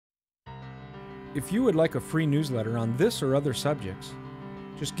If you would like a free newsletter on this or other subjects,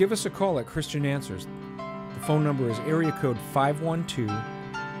 just give us a call at Christian Answers. The phone number is area code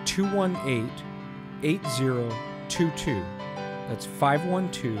 512-218-8022. That's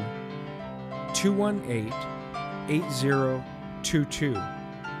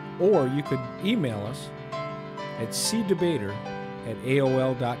 512-218-8022. Or you could email us at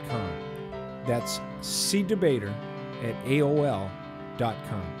cdebater@aol.com. That's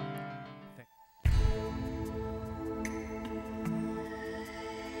cdebater@aol.com.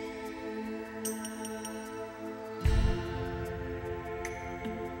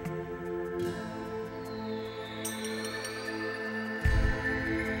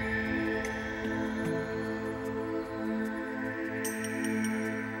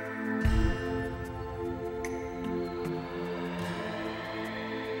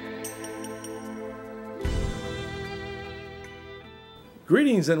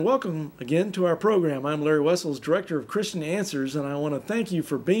 Greetings and welcome again to our program. I'm Larry Wessels, Director of Christian Answers, and I want to thank you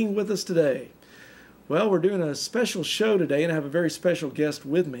for being with us today. Well, we're doing a special show today, and I have a very special guest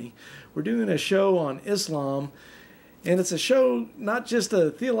with me. We're doing a show on Islam, and it's a show not just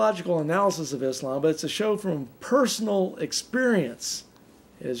a theological analysis of Islam, but it's a show from personal experience,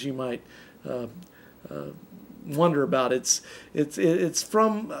 as you might wonder about. It's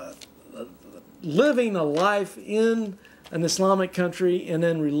from living a life in an Islamic country and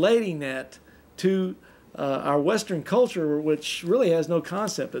then relating that to our Western culture, which really has no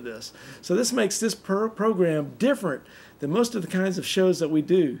concept of this. So this makes this program different than most of the kinds of shows that we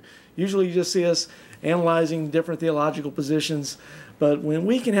do. Usually you just see us analyzing different theological positions, but when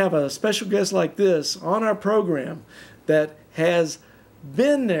we can have a special guest like this on our program that has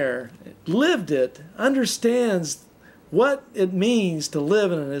been there, lived it, understands what it means to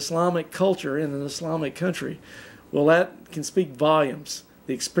live in an Islamic culture, in an Islamic country, well, that can speak volumes,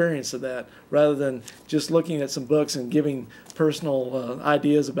 the experience of that, rather than just looking at some books and giving personal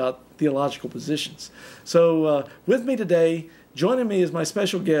ideas about theological positions. So with me today, joining me as my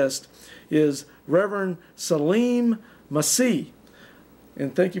special guest, is Reverend Salim Masih.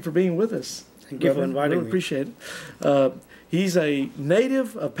 And thank you for being with us. Thank you for inviting me. Really appreciate it. He's a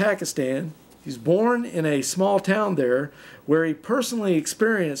native of Pakistan. He's born in a small town there where he personally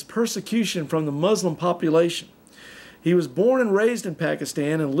experienced persecution from the Muslim population. He was born and raised in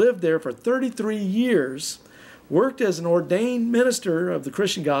Pakistan and lived there for 33 years, worked as an ordained minister of the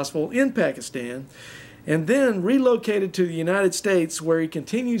Christian gospel in Pakistan, and then relocated to the United States where he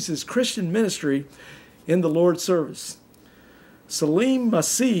continues his Christian ministry in the Lord's service. Salim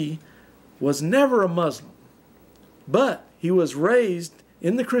Masih was never a Muslim, but he was raised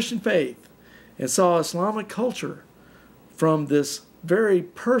in the Christian faith and saw Islamic culture from this very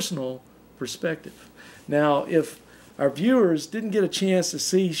personal perspective. Now, if our viewers didn't get a chance to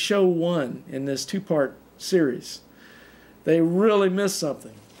see show 1 in this 2-part series, they really missed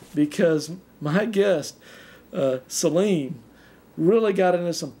something, because my guest, Salim, really got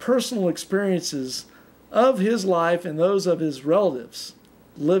into some personal experiences of his life and those of his relatives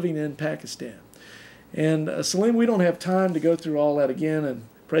living in Pakistan. And Salim, we don't have time to go through all that again, and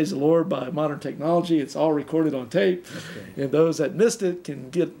praise the Lord, by modern technology, it's all recorded on tape. Okay. And those that missed it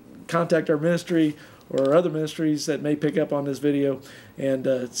can contact our ministry or other ministries that may pick up on this video and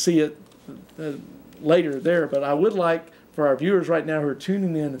see it later there. But I would like for our viewers right now who are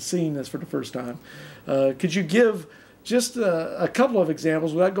tuning in and seeing this for the first time, could you give just a couple of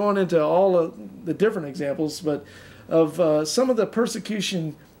examples, without going into all of the different examples, but of some of the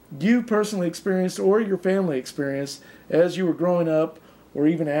persecution you personally experienced or your family experienced as you were growing up or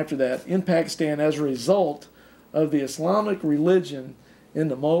even after that in Pakistan as a result of the Islamic religion in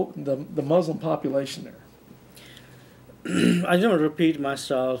the Muslim population there? I don't repeat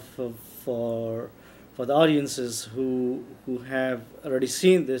myself for the audiences who have already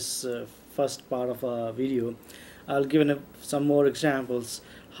seen this first part of a video. I'll give some more examples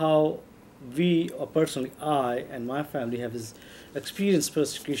how we, or personally I and my family, have experienced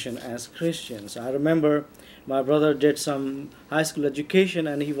persecution as Christians. I remember my brother did some high school education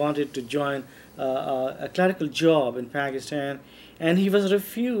and he wanted to join a clerical job in Pakistan, and he was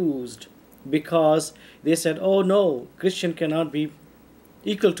refused because they said, oh no, Christian cannot be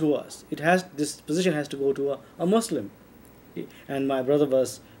equal to us. This position has to go to a Muslim. And my brother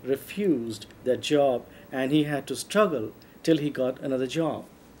was refused that job, and he had to struggle till he got another job.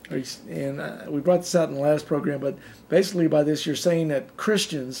 And we brought this out in the last program, but basically by this you're saying that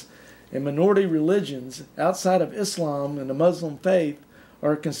Christians and minority religions outside of Islam and the Muslim faith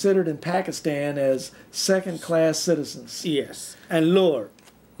are considered in Pakistan as second-class citizens. Yes, and lower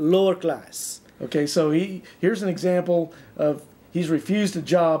class. Okay, so here's an example of he's refused a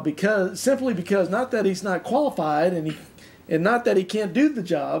job simply because not that he's not qualified and not that he can't do the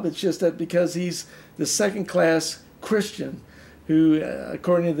job. It's just that because he's the second-class Christian who,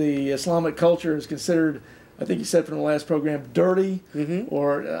 according to the Islamic culture, is considered, I think you said from the last program, dirty,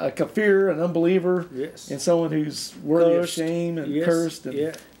 or a kafir, an unbeliever, Yes. and someone who's worthy Cursed. of shame and Yes. cursed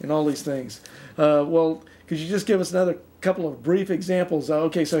and all these things. Well, could you just give us another couple of brief examples?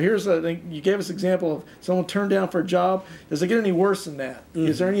 Okay, so you gave us an example of someone turned down for a job. Does it get any worse than that?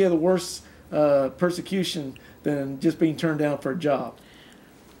 Is there any other worse persecution than just being turned down for a job?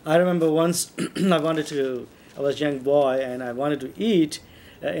 I remember once I was a young boy and I wanted to eat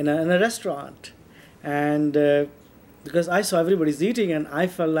in a restaurant, and because I saw everybody's eating and I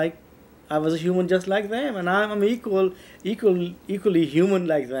felt like I was a human just like them, and I'm equally human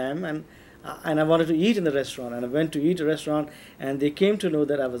like them, and I wanted to eat in the restaurant, and I went to eat a restaurant, and they came to know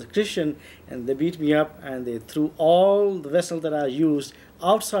that I was a Christian, and they beat me up, and they threw all the vessels that I used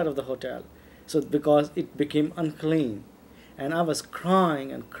outside of the hotel, so because it became unclean. And I was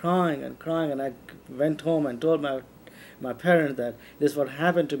crying and crying and crying, and I went home and told my parents that this is what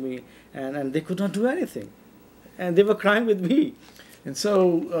happened to me, and they could not do anything. And they were crying with me. And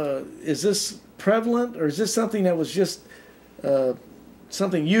so is this prevalent, or is this something that was just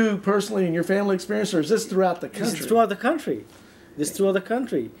something you personally and your family experienced, or is this throughout the country? It's throughout the country. Throughout the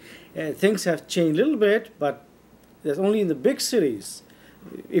country. Things have changed a little bit, but there's only in the big cities.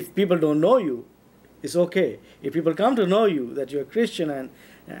 If people don't know you, it's okay. If people come to know you, that you're a Christian,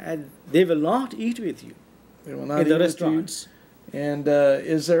 and they will not eat with you They will not in the eat with restaurants. you. And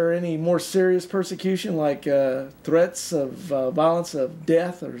is there any more serious persecution, like threats of violence, of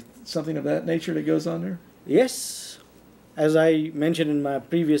death, or something of that nature that goes on there? Yes, as I mentioned in my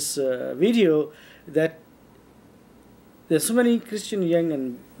previous video, that there's so many Christian young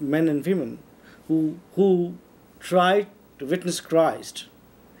and men and women who try to witness Christ,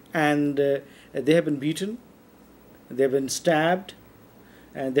 and they have been beaten, they have been stabbed,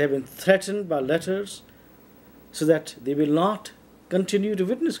 and they have been threatened by letters, so that they will not continue to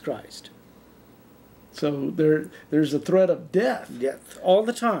witness Christ. So there's a threat of death. Death all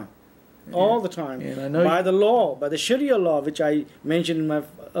the time. All the time. And I know by the law, by the Sharia law, which I mentioned in my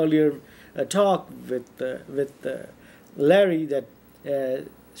earlier talk with Larry, that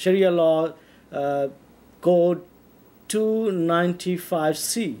Sharia law code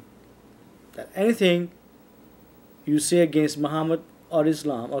 295C, that anything you say against Muhammad or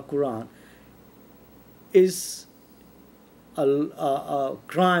Islam or Quran is a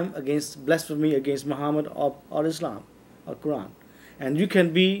crime against blasphemy against Muhammad or Islam or Quran, and you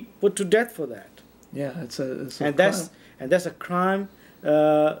can be put to death for that. Yeah, it's a And crime. that's a crime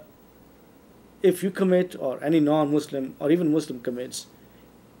if you commit, or any non-Muslim or even Muslim commits,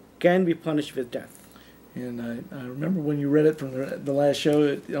 can be punished with death. And I remember when you read it from the last show,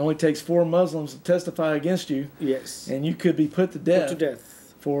 it only takes 4 Muslims to testify against you, Yes. and you could be put to death, Put to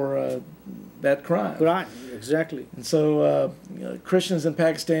death. for that crime. Right, exactly. And so Christians in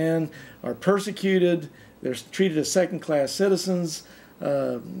Pakistan are persecuted. They're treated as second-class citizens.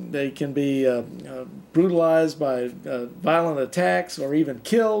 They can be brutalized by violent attacks or even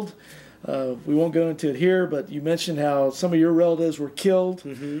killed. We won't go into it here, but you mentioned how some of your relatives were killed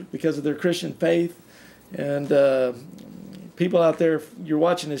because of their Christian faith. And people out there, if you're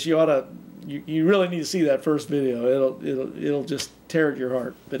watching this, you really need to see that first video. It'll just tear at your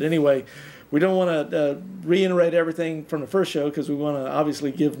heart. But anyway, we don't want to reiterate everything from the first show, because we want to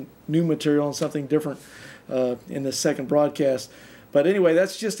obviously give new material and something different in this second broadcast. But anyway,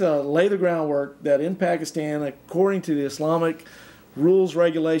 that's just to lay the groundwork that in Pakistan, according to the Islamic rules,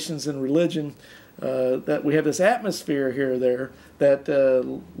 regulations, and religion, that we have this atmosphere here or there that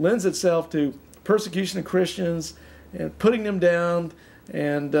lends itself to persecution of Christians and putting them down,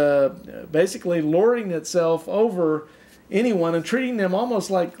 and basically lording itself over anyone and treating them almost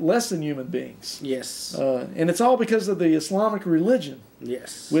like less than human beings. Yes. And it's all because of the Islamic religion,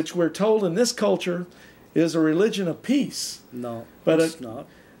 Yes. which we're told in this culture is a religion of peace. No, But it's not.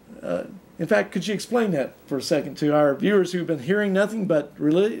 In fact, could you explain that for a second to our viewers who've been hearing nothing but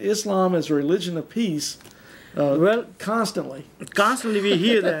Islam as a religion of peace Well, constantly? constantly we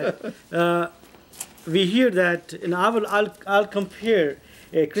hear that. And I'll compare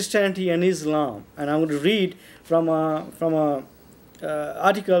Christianity and Islam, and I'm going to read from a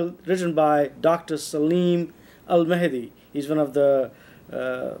article written by Dr. Salim Al-Mahdi. He's one of the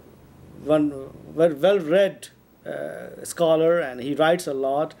well-read scholar, and he writes a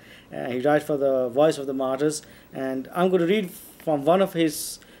lot. He writes for the Voice of the Martyrs, and I'm going to read from one of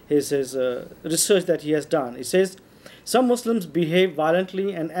his research that he has done. He says, some Muslims behave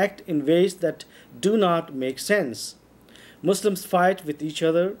violently and act in ways that do not make sense. Muslims fight with each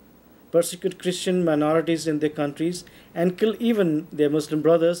other, persecute Christian minorities in their countries, and kill even their Muslim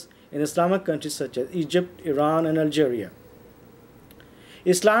brothers in Islamic countries such as Egypt, Iran, and Algeria.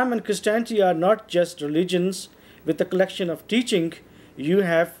 Islam and Christianity are not just religions with a collection of teaching you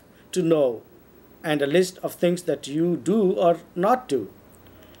have to know and a list of things that you do or not do.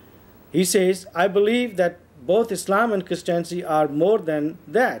 He says, I believe that both Islam and Christianity are more than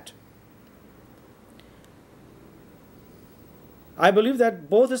that. I believe that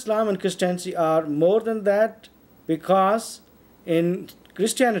both Islam and Christianity are more than that because in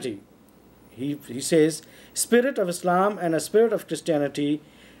Christianity, he says, spirit of Islam and a spirit of Christianity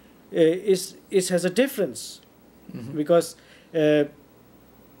has a difference. Mm-hmm. Because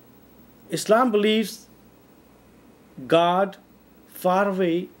Islam believes God far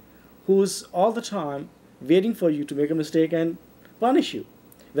away, who's all the time waiting for you to make a mistake and punish you.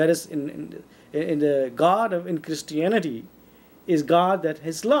 Whereas in the God in Christianity is God that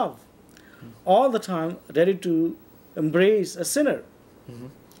has love, all the time ready to embrace a sinner. Mm-hmm.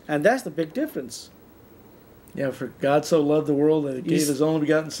 And that's the big difference. Yeah, for God so loved the world that he gave his only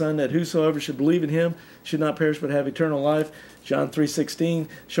begotten Son, that whosoever should believe in him should not perish but have eternal life. John 3:16,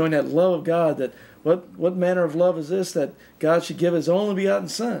 showing that love of God, that what manner of love is this, that God should give his only begotten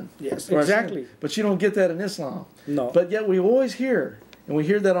Son? Yes, exactly. But you don't get that in Islam. No. But yet we always hear, and we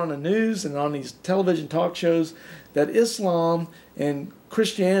hear that on the news and on these television talk shows, that Islam and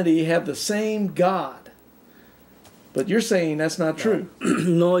Christianity have the same God. But you're saying that's not true.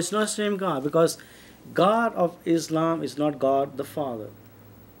 No, it's not the same God, because God of Islam is not God the Father.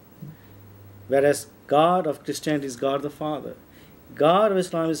 Whereas God of Christianity is God the Father. God of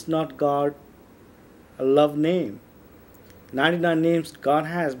Islam is not God, a love name. 99 names God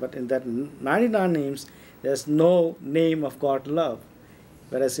has, but in that 99 names, there's no name of God love.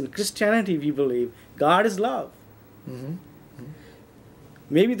 Whereas in Christianity, we believe God is love. Mm-hmm. Mm-hmm.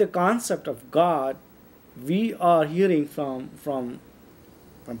 Maybe the concept of God we are hearing from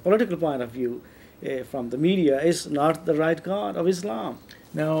political point of view, from the media, is not the right God of Islam.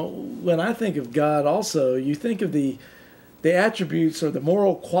 Now, when I think of God also, you think of the attributes or the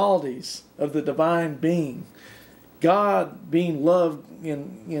moral qualities of the divine being. God being loved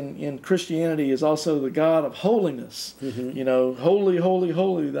in Christianity is also the God of holiness. Mm-hmm. You know, holy, holy,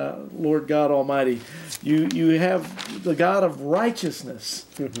 holy, thou Lord God Almighty. You have the God of righteousness,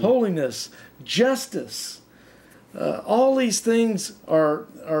 mm-hmm. holiness, justice. All these things are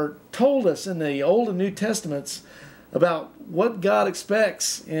told us in the Old and New Testaments about what God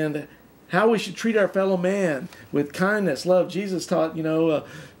expects and how we should treat our fellow man with kindness, love. Jesus taught,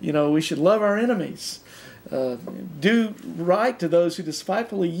 we should love our enemies. Do right to those who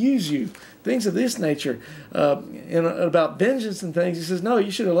despitefully use you. Things of this nature. And about vengeance and things, he says, no,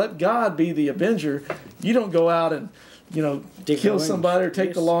 you should have let God be the avenger. You don't go out and, kill somebody or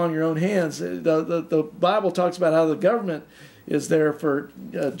take the law in your own hands. The Bible talks about how the government is there for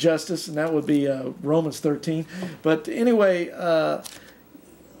justice, and that would be Romans 13. But anyway,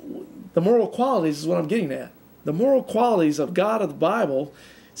 the moral qualities is what I'm getting at. The moral qualities of God of the Bible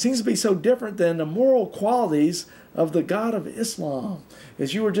seems to be so different than the moral qualities of the God of Islam.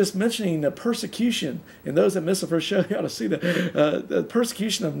 As you were just mentioning, the persecution, and those that missed the first show, you ought to see the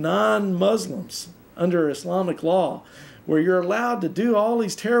persecution of non-Muslims under Islamic law, where you're allowed to do all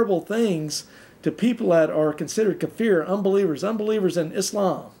these terrible things to people that are considered kafir, unbelievers in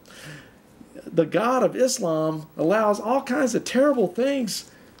Islam. The God of Islam allows all kinds of terrible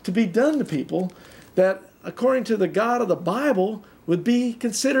things to be done to people that, according to the God of the Bible, would be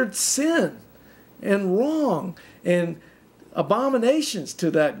considered sin and wrong and abominations to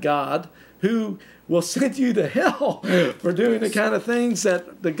that God, who will send you to hell for doing the kind of things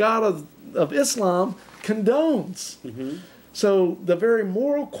that the God of Islam condones. Mm-hmm. So the very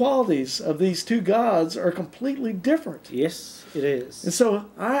moral qualities of these two gods are completely different. Yes, it is. And so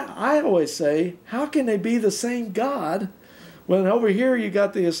I always say, how can they be the same God when over here you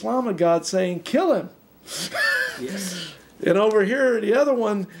got the Islamic God saying, kill him? Yes. And over here, the other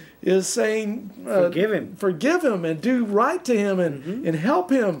one is saying, forgive him and do right to him and, mm-hmm. and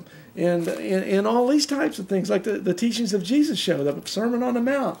help him and all these types of things, like the teachings of Jesus show, the Sermon on the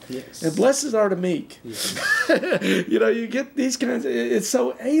Mount. Yes. And blessed are the meek. Yes. You get these kinds it's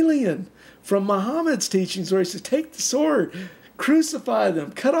so alien from Muhammad's teachings, where he says, take the sword, crucify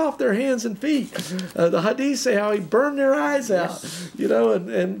them, cut off their hands and feet. The hadiths say how he burned their eyes out,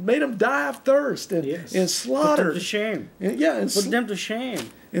 and made them die of thirst and slaughtered. Put them to shame. Put them to shame.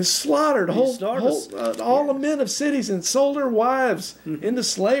 And slaughtered all the men of cities and sold their wives into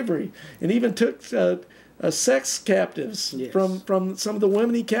slavery, and even took sex captives from some of the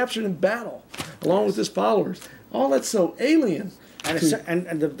women he captured in battle, along with his followers. All that's so alien. And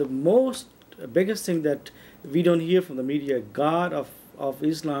to- the most biggest thing that we don't hear from the media, God of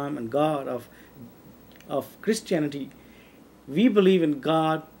Islam and God of Christianity, we believe in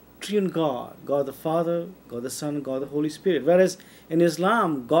God, triune God, God the Father, God the Son, God the Holy Spirit. Whereas in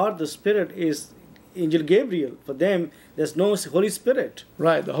Islam, God the Spirit is Angel Gabriel. For them, there's no Holy Spirit.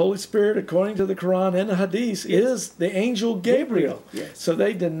 Right, the Holy Spirit, according to the Quran and the Hadith, is the angel Gabriel. Yes. So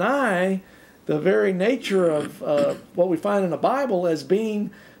they deny the very nature of what we find in the Bible as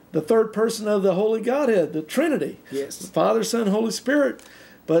being the third person of the Holy Godhead, the Trinity. Yes. The Father, Son, Holy Spirit.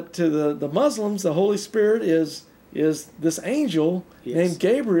 But to the Muslims, the Holy Spirit is this angel Yes. named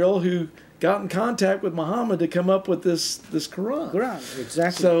Gabriel who got in contact with Muhammad to come up with this Quran. Quran,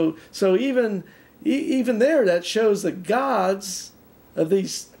 exactly. So even there, that shows the gods of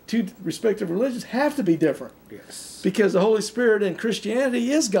these two respective religions have to be different, Yes. because the Holy Spirit in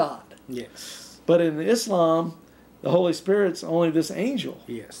Christianity is God, Yes. but in Islam, the Holy Spirit's only this angel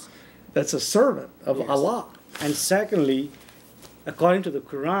Yes. that's a servant of Yes. Allah. And secondly, according to the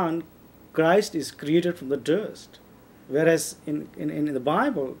Quran, Christ is created from the dust. Whereas in the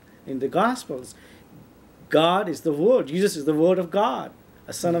Bible, in the Gospels, God is the Word. Jesus is the Word of God,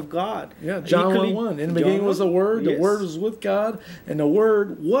 a Son of God. Yeah, John Equally- 1:1. In the John beginning was the 1? Word. The Yes. Word was with God, and the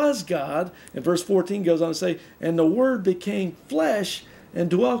Word was God. And verse 14 goes on to say, and the Word became flesh and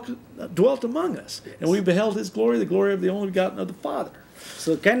dwelt among us. Yes. And we beheld His glory, the glory of the only begotten of the Father.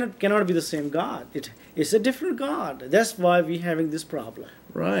 So cannot be the same God. It's a different God. That's why we're having this problem.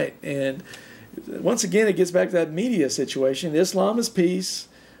 Right. And once again, it gets back to that media situation. Islam is peace.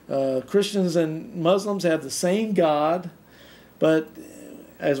 Christians and Muslims have the same God. But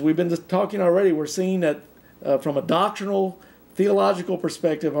as we've been just talking already, we're seeing that from a doctrinal, theological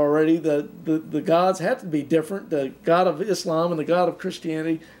perspective already, the gods have to be different. The God of Islam and the God of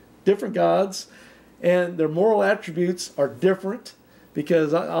Christianity, different gods. And their moral attributes are different,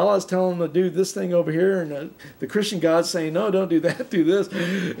 because Allah's telling them to do this thing over here, and the Christian God's saying, no, don't do that, do this.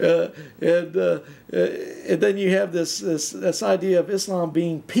 And then you have this idea of Islam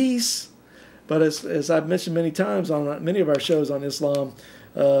being peace. But as I've mentioned many times on many of our shows on Islam,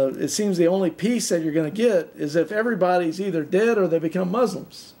 it seems the only peace that you're going to get is if everybody's either dead or they become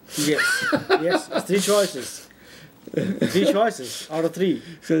Muslims. Yes. Yes. It's three choices. Three choices out of three.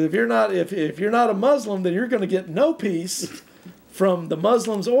 So if you're not a Muslim, then you're going to get no peace from the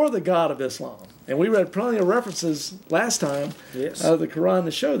Muslims or the God of Islam. And we read plenty of references last time Yes. out of the Quran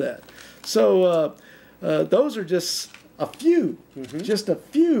to show that. So those are just a few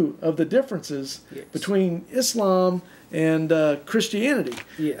of the differences Yes. between Islam and Christianity.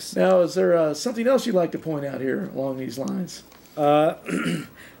 Yes. Now, is there something else you'd like to point out here along these lines?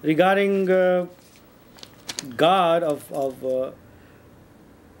 Regarding God of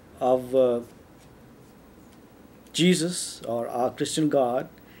Jesus, or our Christian God,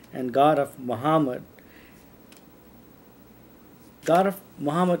 and God of Muhammad. God of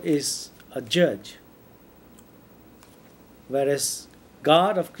Muhammad is a judge, whereas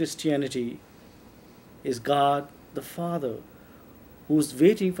God of Christianity is God the Father, who's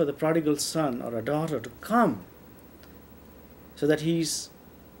waiting for the prodigal son or a daughter to come, so that he's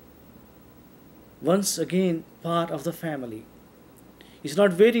once again part of the family. He's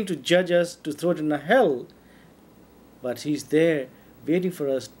not waiting to judge us, to throw it in a hell, but he's there waiting for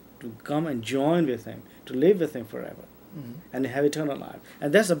us to come and join with him, to live with him forever, and have eternal life.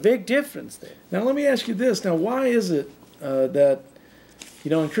 And that's a big difference there. Now, let me ask you this. Now, why is it that,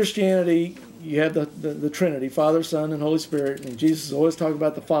 in Christianity, you have the Trinity, Father, Son, and Holy Spirit, and Jesus is always talking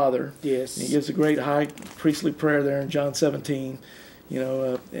about the Father. Yes. And he gives a great high priestly prayer there in John 17,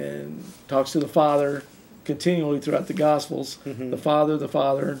 and talks to the Father continually throughout the Gospels. Mhm. The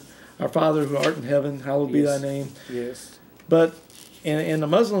Father, our Father who art in heaven, hallowed be thy Yes. name. Yes. But and the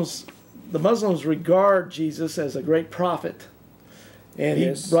Muslims regard Jesus as a great prophet, and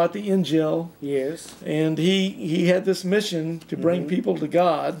Yes. he brought the Injil, Yes. and he had this mission to bring people to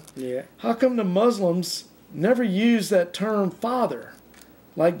God. Yeah. How come the Muslims never use that term Father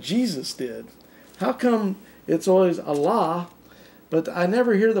like Jesus did? How come it's always Allah, but I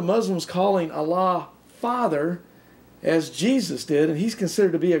never hear the Muslims calling Allah Father as Jesus did, and he's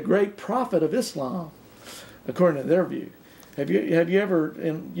considered to be a great prophet of Islam, according to their view. Have you ever,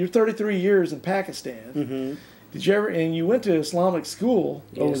 in your 33 years in Pakistan, Mm-hmm. did you ever, and you went to Islamic school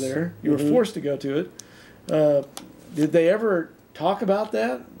over Yes. there, you were forced to go to it, did they ever talk about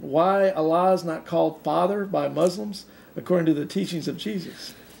that? Why Allah is not called Father by Muslims, according to the teachings of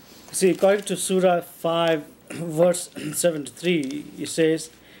Jesus? See, according to Surah 5, verse 73, it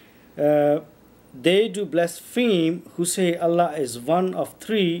says, they do blaspheme who say Allah is one of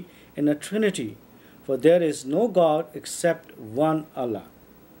three in a trinity, for there is no God except one Allah.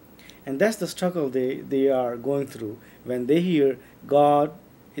 And that's the struggle they are going through when they hear God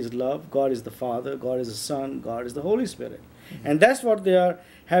is love, God is the Father, God is the Son, God is the Holy Spirit. Mm-hmm. And that's what they are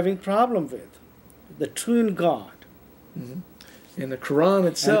having problem with, the triune God. Mm-hmm. In the Quran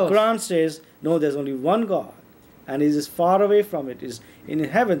itself. And the Quran says, no, there's only one God, and He is far away from it, is in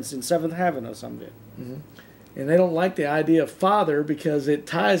heavens, in seventh heaven or somewhere. Mm-hmm. And they don't like the idea of Father because it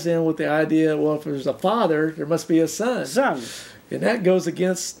ties in with the idea, well, if there's a Father, there must be a Son. Son. And that goes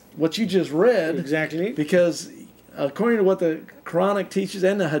against what you just read. Exactly. Because according to what the Quranic teaches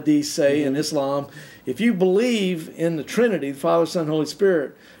and the Hadith say in Islam, if you believe in the Trinity, the Father, Son, Holy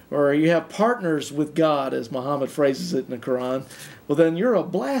Spirit, or you have partners with God, as Muhammad phrases it in the Quran, well, then you're a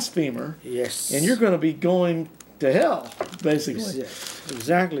blasphemer. Yes. And you're going to be going to hell, basically. Yes,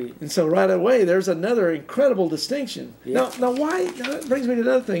 exactly. And so right away, there's another incredible distinction. Yes. Now, why? That brings me to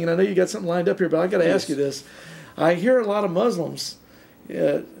another thing, and I know you got something lined up here, but I got to ask you this. I hear a lot of Muslims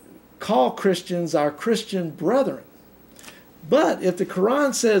call Christians our Christian brethren. But if the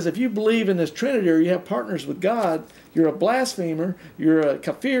Quran says if you believe in this Trinity or you have partners with God, you're a blasphemer, you're a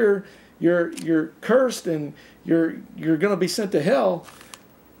kafir, you're cursed, and you're going to be sent to hell,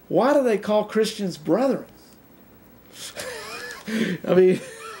 why do they call Christians brethren? I mean,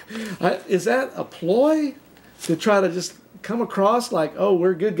 is that a ploy to try to just come across like, oh,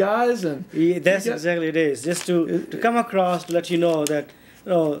 we're good guys? And that's exactly it is. Just to come across to let you know that,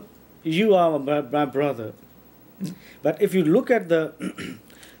 you are my brother. But if you look at the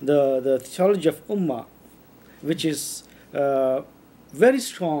the theology of Ummah, which is very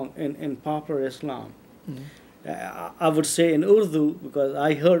strong in popular Islam, I would say in Urdu, because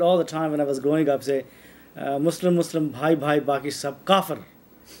I heard all the time when I was growing up say, Muslim, bhai, baki sab kafir.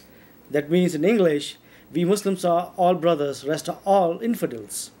 That means in English, we Muslims are all brothers, rest are all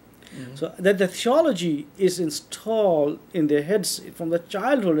infidels. So that the theology is installed in their heads from the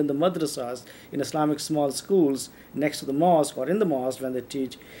childhood in the madrasas, in Islamic small schools, next to the mosque or in the mosque when they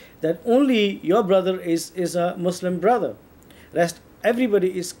teach, that only your brother is a Muslim brother. Rest,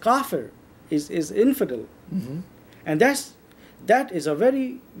 everybody is kafir, is infidel. And that is a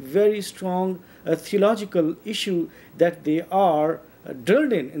very, very strong theological issue that they are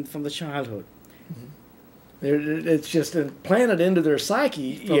drilled from the childhood. It's just implanted into their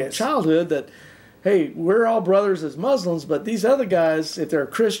psyche from childhood that, hey, we're all brothers as Muslims, but these other guys, if they're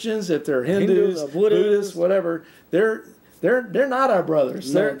Christians, if they're Hindus Buddhists, whatever, they're not our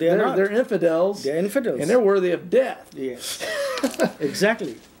brothers. No, they're not. They're infidels. They're infidels. And they're worthy of death. Yes,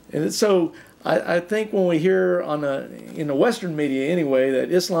 exactly. And so I think when we hear in the Western media anyway that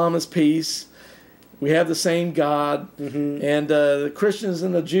Islam is peace, we have the same God, and the Christians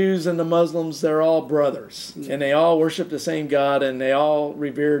and the Jews and the Muslims, they're all brothers, and they all worship the same God, and they all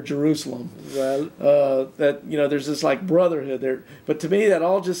revere Jerusalem. Well, there's this like brotherhood there. But to me, that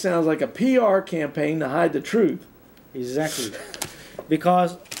all just sounds like a PR campaign to hide the truth. Exactly,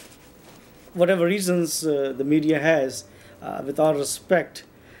 because whatever reasons the media has, with all respect,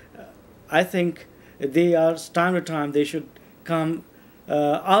 I think they are time to time they should come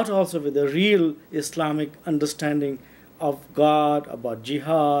out also with a real Islamic understanding of God, about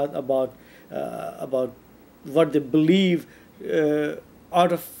jihad, about what they believe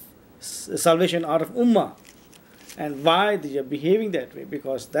out of salvation, out of ummah, and why they are behaving that way.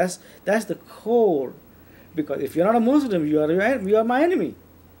 Because that's the core. Because if you're not a Muslim, you are my enemy.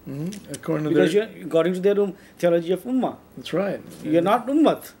 According to their theology of ummah. That's right. You're not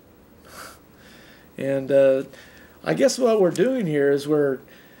ummat. And I guess what we're doing here is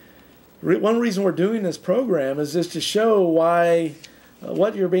one reason we're doing this program is just to show why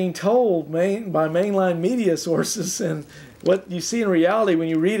what you're being told by mainline media sources and what you see in reality when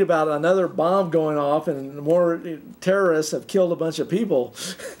you read about another bomb going off and more terrorists have killed a bunch of people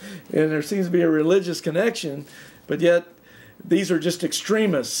and there seems to be a religious connection, but yet these are just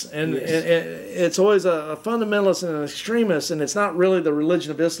extremists, and it's always a fundamentalist and an extremist, and it's not really the religion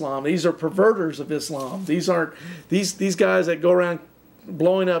of Islam. These are perverters of Islam. These aren't these guys that go around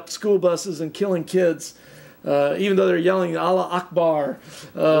blowing up school buses and killing kids, even though they're yelling Allah Akbar.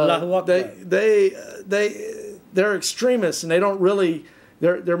 Allahu Akbar. They're extremists, and they don't really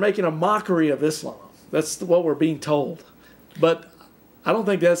they're making a mockery of Islam. That's what we're being told, but I don't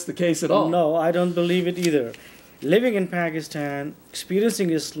think that's the case at all. No, I don't believe it either. Living in Pakistan, experiencing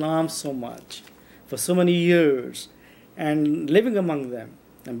Islam so much, for so many years, and living among them,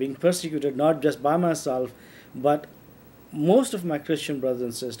 and being persecuted not just by myself, but most of my Christian brothers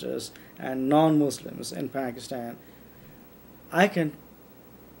and sisters and non-Muslims in Pakistan, I can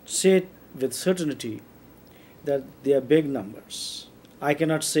say with certainty that they are big numbers. I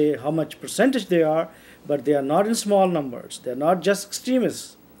cannot say how much percentage they are, but they are not in small numbers. They are not just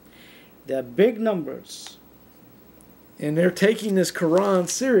extremists. They are big numbers. And they're taking this Quran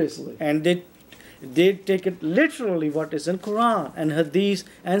seriously. And they take it literally what is in Quran and Hadith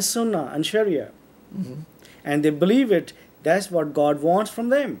and Sunnah and Sharia. Mm-hmm. And they believe it. That's what God wants from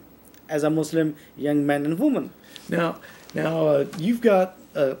them as a Muslim young man and woman. Now, you've got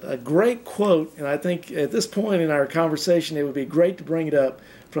a great quote, and I think at this point in our conversation, it would be great to bring it up,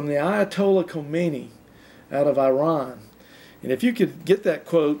 from the Ayatollah Khomeini out of Iran. And if you could get that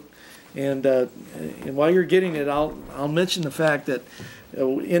quote, and while you're getting it, I'll mention the fact that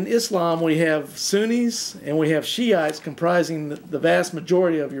in Islam we have Sunnis and we have Shiites comprising the vast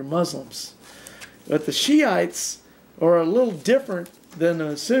majority of your Muslims. But the Shiites are a little different than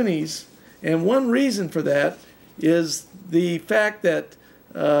the Sunnis, and one reason for that is the fact that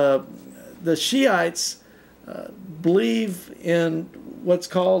the Shiites believe in what's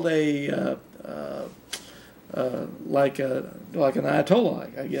called like an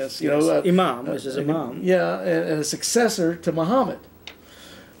Ayatollah, I guess. Imam. This is Imam. Yeah, and a successor to Muhammad,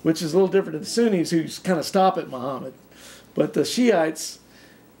 which is a little different than the Sunnis, who kind of stop at Muhammad. But the Shiites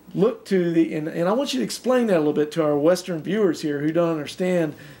look to the, and I want you to explain that a little bit to our Western viewers here who don't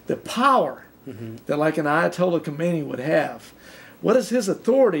understand the power that like an Ayatollah Khomeini would have. What is his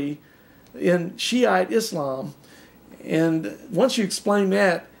authority in Shiite Islam? And once you explain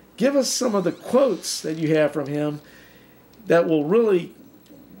that, give us some of the quotes that you have from him that will really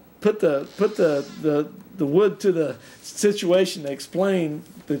put the wood to the situation to explain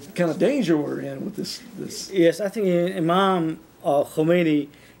the kind of danger we're in with this. Yes, I think Imam Khomeini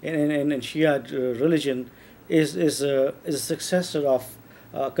in Shiite religion is a successor of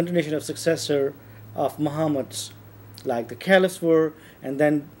continuation of successor of Muhammad's, like the caliphs were, and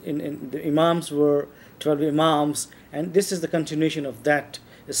then in the imams were 12 imams, and this is the continuation of that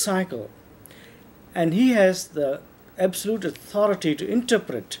cycle. And he has the absolute authority to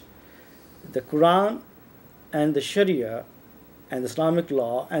interpret the Quran and the Sharia and the Islamic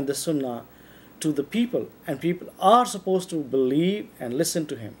law and the Sunnah to the people, and people are supposed to believe and listen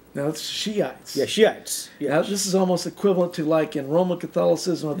to him. Now it's Shiites. Yeah, Shiites. Yeah. Now this is almost equivalent to like in Roman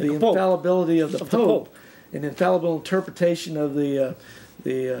Catholicism of the infallibility of the Pope, an infallible interpretation of the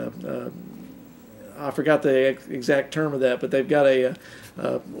I forgot the exact term of that, but they've got a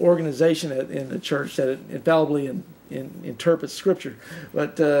organization in the church that infallibly interprets Scripture.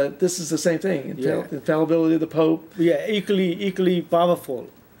 But this is the same thing. Infallibility of the Pope. Yeah, equally powerful.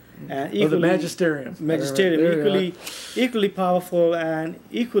 And equally, the magisterium. Equally powerful and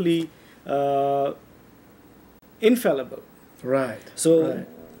equally infallible. Right. So right.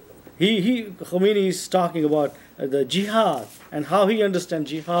 Khomeini is talking about the jihad and how he understands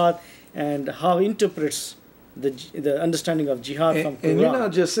jihad and how he interprets the understanding of jihad from Quran. And you're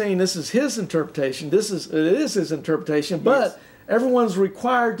not just saying this is his interpretation. It is his interpretation, but everyone's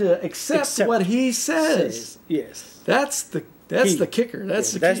required to accept what he says. Yes. That's the kicker.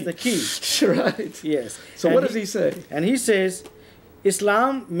 That's the key. Right. Yes. So what does he say? And he says,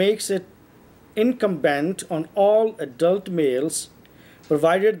 Islam makes it incumbent on all adult males,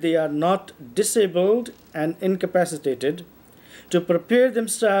 provided they are not disabled and incapacitated, to prepare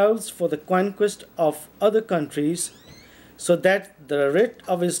themselves for the conquest of other countries, so that the writ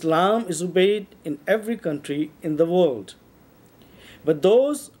of Islam is obeyed in every country in the world. But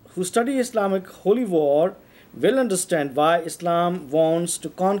those who study Islamic holy war will understand why Islam wants to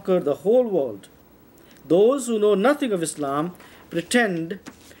conquer the whole world. Those who know nothing of Islam pretend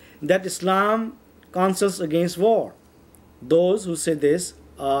that Islam counsels against war. Those who say this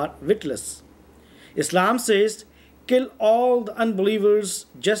are witless. Islam says, kill all the unbelievers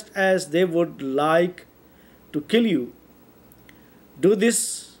just as they would like to kill you.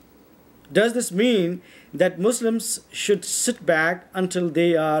 Does this mean that Muslims should sit back until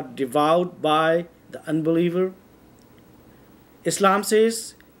they are devoured by the unbeliever? Islam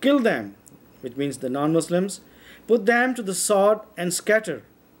says, kill them, which means the non-Muslims, put them to the sword and scatter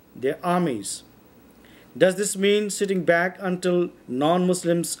their armies. Does this mean sitting back until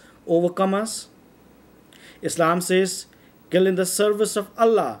non-Muslims overcome us? Islam says, kill in the service of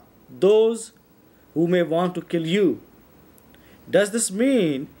Allah those who may want to kill you. Does this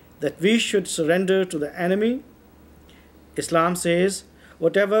mean that we should surrender to the enemy? Islam says,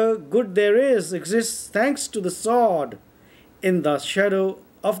 whatever good there is exists thanks to the sword, in the shadow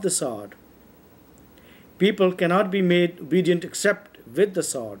of the sword. People cannot be made obedient except with the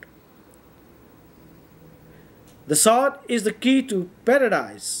sword. The sword is the key to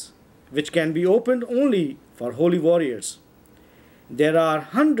paradise, which can be opened only for holy warriors. There are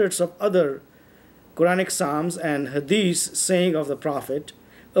hundreds of other Quranic Psalms and Hadith saying of the Prophet,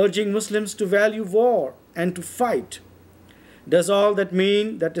 urging Muslims to value war and to fight. Does all that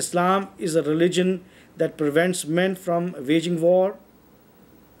mean that Islam is a religion that prevents men from waging war?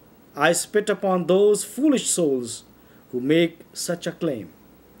 I spit upon those foolish souls who make such a claim.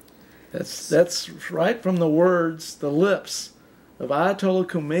 That's right from the words, the lips of Ayatollah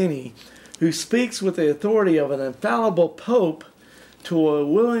Khomeini, who speaks with the authority of an infallible pope to a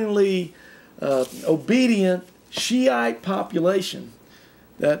willingly obedient Shiite population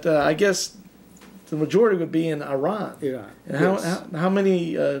that I guess the majority would be in Iran. Iran. And Yes. how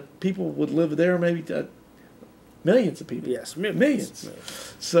many people would live there? Maybe millions of people. Yes, Millions.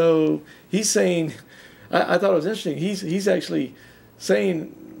 So he's saying, I thought it was interesting. He's actually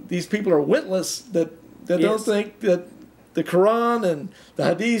saying these people are witless that don't Yes. think that the Quran and the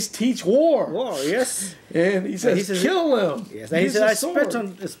Hadiths teach war. War, yes. And he says, kill them. Yes. And he Use said, the I sword."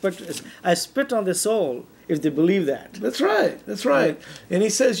 spit on the soul if they believe that. That's right. That's right. And he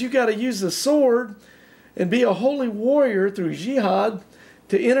says you got to use the sword and be a holy warrior through jihad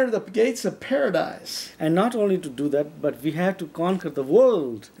to enter the gates of paradise. And not only to do that, but we have to conquer the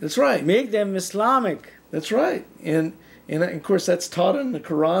world. That's right. Make them Islamic. That's right. And of course that's taught in the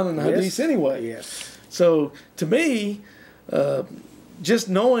Quran and the Yes. Hadith anyway. Yes. So to me, just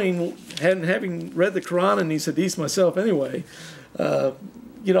knowing and having read the Quran and these Hadiths myself anyway, I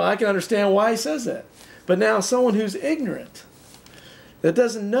can understand why he says that. But now someone who's ignorant, that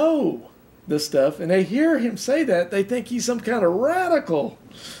doesn't know this stuff, and they hear him say that, they think he's some kind of radical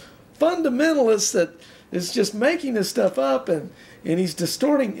fundamentalist that is just making this stuff up and he's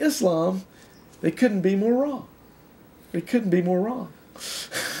distorting Islam. They couldn't be more wrong. They couldn't be more wrong.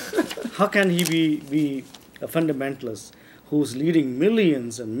 How can he be a fundamentalist who's leading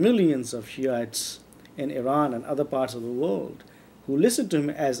millions and millions of Shiites in Iran and other parts of the world who listen to him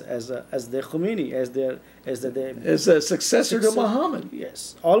as their Khomeini, as a successor to Muhammad.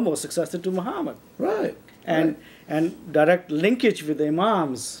 Yes, almost successor to Muhammad. Right. And direct linkage with the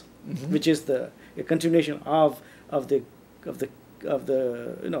Imams, which is a continuation of the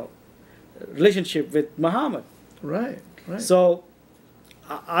relationship with Muhammad. Right. Right. So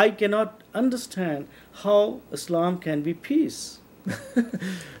I cannot understand how Islam can be peace.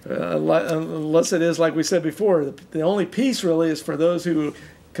 Unless it is, like we said before, the only peace really is for those who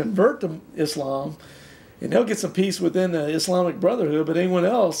convert to Islam, and they'll get some peace within the Islamic Brotherhood, but anyone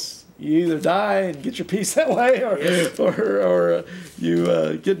else, you either die and get your peace that way, or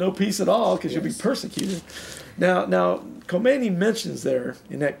you get no peace at all because you'll be persecuted. Now, Khomeini mentions there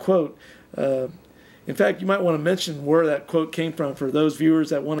in that quote, in fact, you might want to mention where that quote came from for those viewers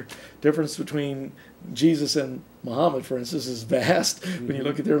that want the difference between Jesus and Muhammad, for instance, is vast when you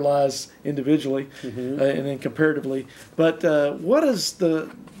look at their lives individually and then comparatively. But what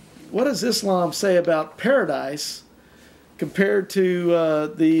does Islam say about paradise compared to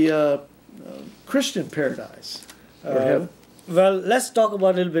the Christian paradise or heaven? Well, let's talk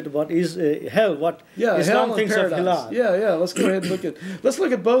about a little bit about hell. What Islam hell and thinks of paradise. hell. Yeah. Let's go ahead and look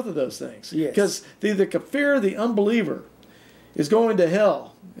at both of those things. Yes. Because the kafir, the unbeliever, is going to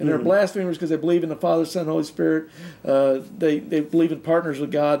hell, and they're blasphemers because they believe in the Father, Son, Holy Spirit. They believe in partners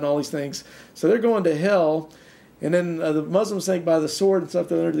with God and all these things. So they're going to hell, and then the Muslims think by the sword and stuff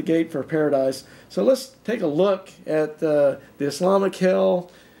they'll enter the gate for paradise. So let's take a look at the Islamic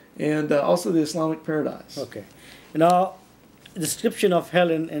hell and also the Islamic paradise. Okay. Now, the description of hell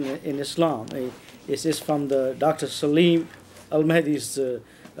in Islam is from the Dr. Salim Al-Mahdi's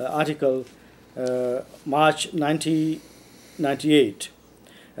article, March 1998.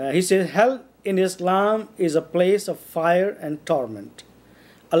 He says, hell in Islam is a place of fire and torment.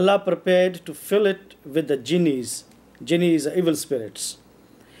 Allah prepared to fill it with the jinnis. Jinnis are evil spirits.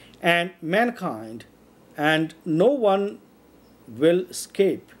 And mankind, and no one will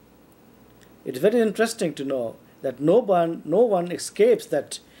escape. It's very interesting to know that no one escapes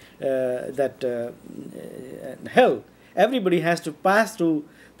that hell. Everybody has to pass through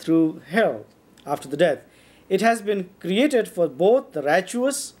hell after the death. It has been created for both the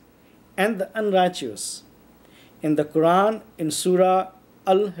righteous and the unrighteous. In the Quran, in Surah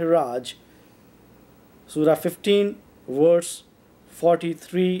Al-Hiraj, Surah 15, verse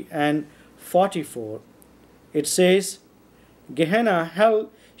 43 and 44, it says, Gehenna,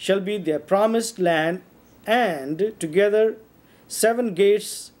 hell, shall be their promised land, and together 7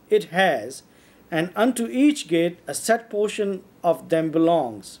 gates it has, and unto each gate a set portion of them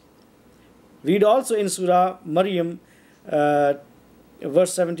belongs. Read also in Surah Maryam,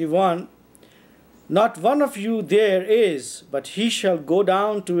 verse 71, not one of you there is, but he shall go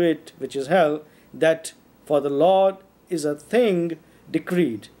down to it, which is hell, that for the Lord is a thing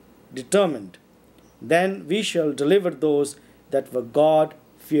decreed, determined. then we shall deliver those that were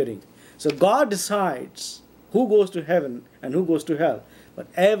God-fearing. So God decides who goes to heaven and who goes to hell. But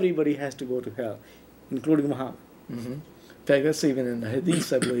everybody has to go to hell, including Muhammad. Mm-hmm. In fact, that's even in the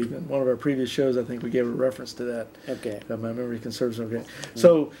Hadith, I believe. In one of our previous shows, I think we gave a reference to that. Okay. If my memory can serve me okay.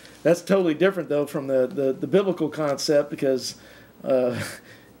 So that's totally different, though, from the biblical concept, because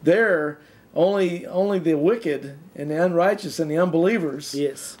there only the wicked and the unrighteous and the unbelievers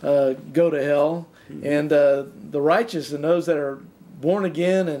Yes. go to hell, and the righteous and those that are born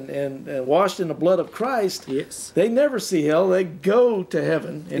again and washed in the blood of Christ, Yes. they never see hell. They go to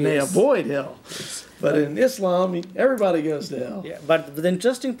heaven, and they Yes. avoid hell. But in Islam, everybody goes to hell. Yeah. But the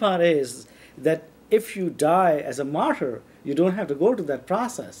interesting part is that if you die as a martyr, you don't have to go to that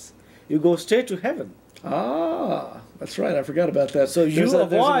process. You go straight to heaven. Ah, that's right. I forgot about that. So there's you there's an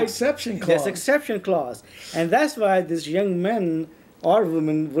avoid exception clause. There's exception clause, and that's why these young men or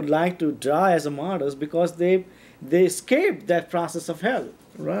women would like to die as a martyrs, because they escaped that process of hell.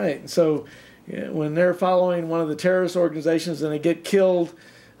 Right. So when they're following one of the terrorist organizations and they get killed,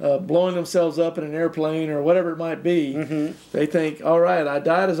 blowing themselves up in an airplane or whatever it might be, they think, all right, I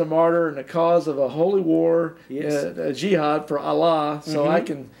died as a martyr in the cause of a holy war, Yes. a jihad for Allah, so I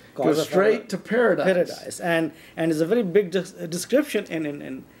can go Cause of straight to paradise. Paradise, and it's a very big description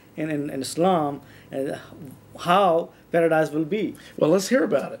in Islam how paradise will be. Well, let's hear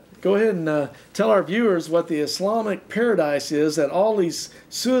about it. Go ahead and tell our viewers what the Islamic paradise is that all these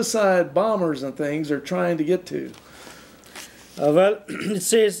suicide bombers and things are trying to get to. Well, it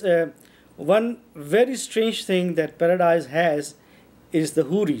says one very strange thing that paradise has is the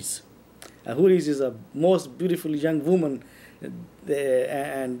Houris. Houris is a most beautiful young woman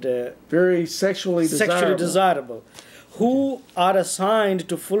and Very sexually desirable, who are assigned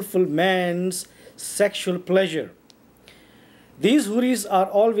to fulfill man's sexual pleasure. These Houris are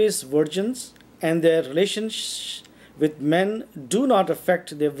always virgins, and their relations with men do not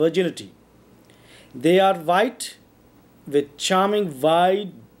affect their virginity. They are white, with charming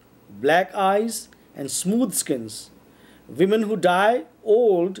wide black eyes and smooth skins. Women who die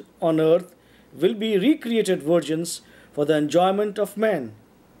old on earth will be recreated virgins for the enjoyment of men.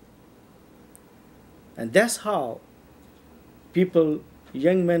 And that's how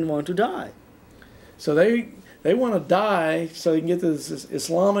young men want to die. So they want to die so they can get to this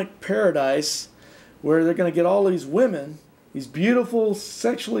Islamic paradise where they're going to get all these women, these beautiful,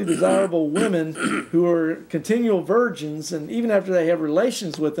 sexually desirable women who are continual virgins, and even after they have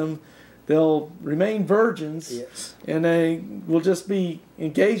relations with them, they'll remain virgins, Yes. and they will just be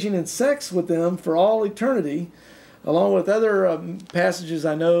engaging in sex with them for all eternity, along with other passages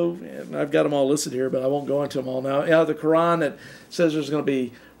I know, and I've got them all listed here, but I won't go into them all now, out of the Quran that says there's going to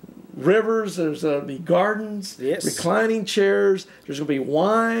be rivers, there's going to be gardens, Yes. reclining chairs, there's going to be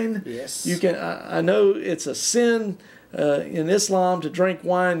wine. Yes. You can. I know it's a sin in Islam to drink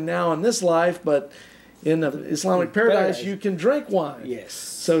wine now in this life, but in the Islamic paradise you can drink wine. Yes.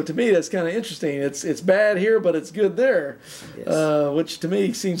 So to me that's kind of interesting. It's bad here, but it's good there, Yes. which to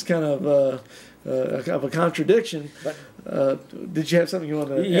me seems kind of a contradiction. But did you have something you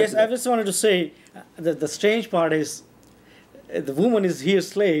wanted to add yes, to that? I just wanted to say that the strange part is the woman is here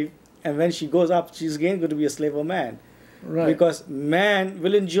slave, and when she goes up, she's again going to be a slave of man. Right. Because man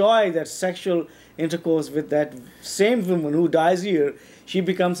will enjoy that sexual intercourse with that same woman who dies here. She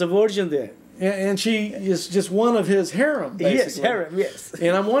becomes a virgin there. And she is just one of his harem, basically. Yes, harem, yes.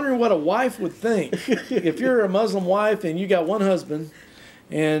 And I'm wondering what a wife would think. If you're a Muslim wife and you got one husband,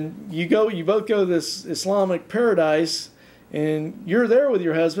 and you both go to this Islamic paradise, and you're there with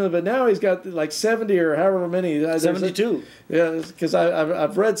your husband, but now he's got like 70 or however many. 72. Yeah, because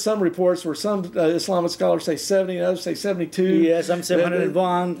I've read some reports where some Islamic scholars say 70, and others say 72. Yes, I'm saying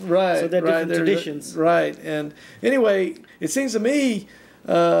 101. Right. So they're right, different traditions. Right. And anyway, it seems to me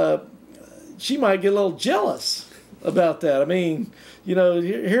she might get a little jealous about that. I mean,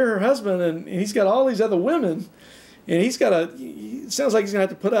 here her husband, and he's got all these other women, and he's got it sounds like he's going to have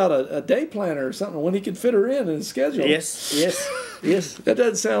to put out a day planner or something when he can fit her in his schedule. Yes, yes, yes. That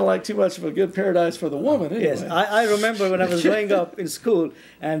doesn't sound like too much of a good paradise for the woman, anyway. Yes, I remember when I was growing up in school,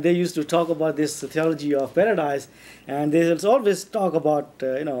 and they used to talk about this theology of paradise, and they will always talk about,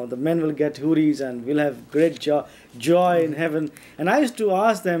 the men will get Houris and will have great joy in heaven. And I used to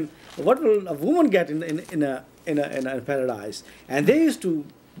ask them, what will a woman get in a paradise? And they used to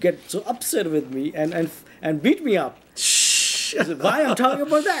get so upset with me and beat me up. I said, why I'm talking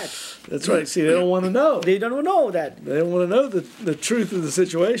about that? That's right. See, they don't want to know. They don't know that. They don't want to know the truth of the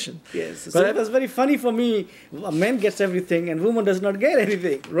situation. Yes. But So it was very funny for me. A man gets everything and woman does not get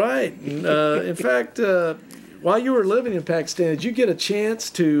anything. Right. In fact, while you were living in Pakistan, did you get a chance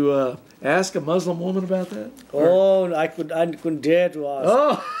to ask a Muslim woman about that? Oh, I couldn't dare to ask.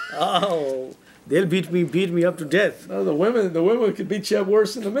 Oh, Oh, they'll beat me up to death. no, the women could beat you up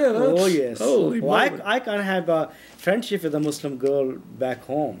worse than the men, huh? Oh yes. Holy well, moly. I can't have a friendship with a Muslim girl back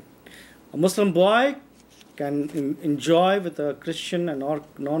home. A Muslim boy can enjoy with a Christian and or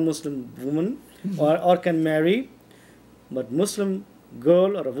non-Muslim woman, or can marry, but Muslim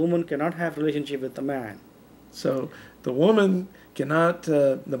girl or a woman cannot have relationship with a man. So the woman cannot,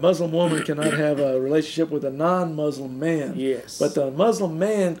 the Muslim woman cannot have a relationship with a non-Muslim man. Yes. But the Muslim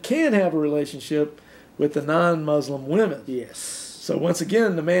man can have a relationship with the non-Muslim women. Yes. So once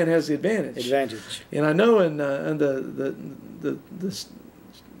again, the man has the advantage. Advantage. And I know in the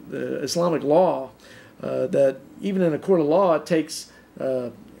Islamic law that even in a court of law, it takes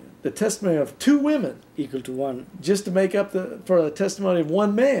the testimony of 2 women Equal to one just to make up for the testimony of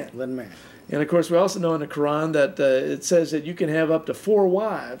 1 man. man. And of course, we also know in the Quran that it says that you can have up to 4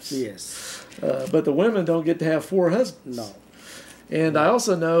 wives, Yes. but the women don't get to have 4 husbands. No. And I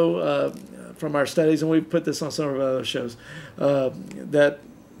also know from our studies, and we've put this on some of our other shows, that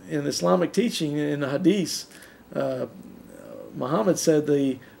in Islamic teaching, in the Hadith, Muhammad said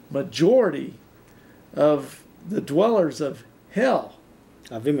the majority of the dwellers of hell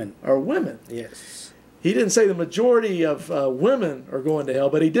Women. are women. Yes. He didn't say the majority of women are going to hell,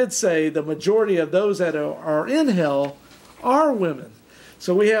 but he did say the majority of those that are in hell are women.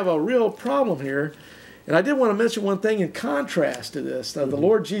 So we have a real problem here. And I did want to mention one thing in contrast to this. The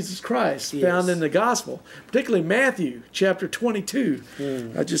Lord Jesus Christ found in the gospel, particularly Matthew chapter 22.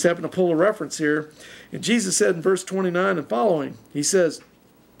 I just happened to pull a reference here. And Jesus said in verse 29 and following, he says,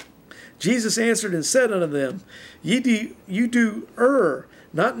 Jesus answered and said unto them, You do err,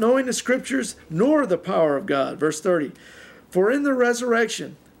 not knowing the scriptures nor the power of God. Verse 30, For in the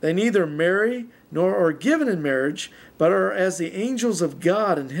resurrection they neither marry nor are given in marriage, but are as the angels of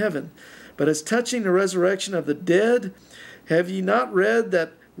God in heaven. But as touching the resurrection of the dead, have ye not read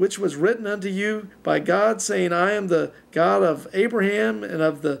that which was written unto you by God, saying, I am the God of Abraham and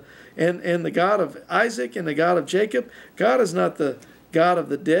of the God of Isaac and the God of Jacob? God is not the God of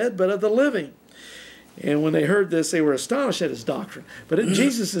the dead, but of the living. And when they heard this, they were astonished at his doctrine. But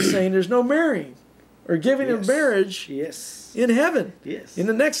Jesus is saying there's no marrying or giving of marriage Yes. in heaven. Yes. In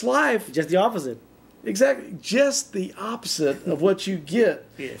the next life, Just the opposite. exactly, just the opposite of what you get.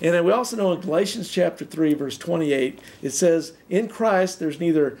 Yes. And then we also know in Galatians chapter 3, verse 28, it says, in Christ there's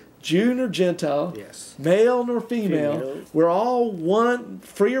neither Jew nor Gentile, Yes. male nor female. Female. We're all one,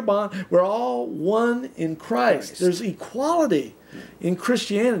 free or bond. We're all one in Christ. There's equality in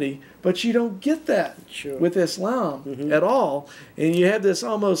Christianity, but you don't get that Sure. with Islam at all. And you have this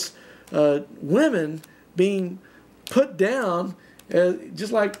almost women being put down,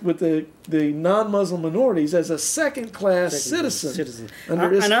 just like with the non-Muslim minorities, as a second-class citizen. Under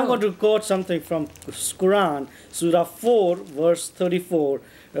And I'm Islam. going to quote something from Quran, Surah 4, verse 34,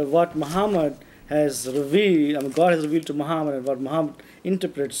 what Muhammad has revealed, I mean, God has revealed to Muhammad, and what Muhammad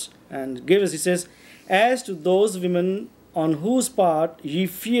interprets and gives. He says, As to those women on whose part ye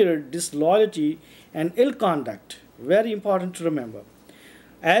feared disloyalty and ill conduct, very important to remember.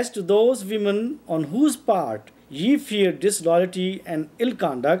 As to those women on whose part ye fear disloyalty and ill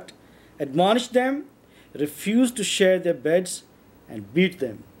conduct, admonish them, refuse to share their beds, and beat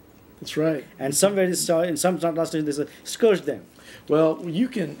them. That's right. And somewhere in some translations they say, scourge them. Well,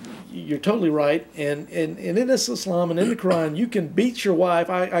 you're totally right. And in this Islam and in the Quran, you can beat your wife.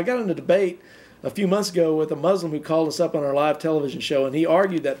 I got in a debate a few months ago with a Muslim who called us up on our live television show, and he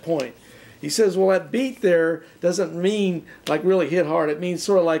argued that point. He says, well, that beat there doesn't mean like really hit hard. It means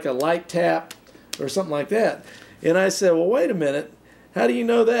sort of like a light tap or something like that. And I said, well, wait a minute. How do you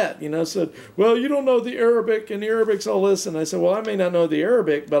know that? Said, well, you don't know the Arabic, and the Arabic's all this. And I said, well, I may not know the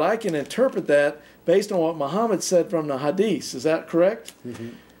Arabic, but I can interpret that based on what Muhammad said from the Hadith. Is that correct? Mm-hmm.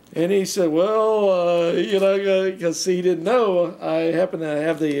 And he said, well, because he didn't know, I happen to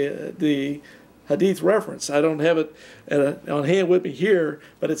have the Hadith reference. I don't have it on hand with me here,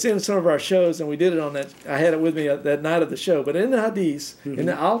 but it's in some of our shows, and we did it on that. I had it with me that night of the show. But in the Hadith, in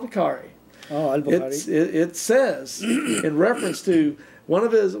the Al-Bukhari, it says in reference to one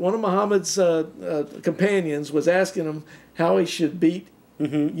of Muhammad's companions was asking him how he should beat,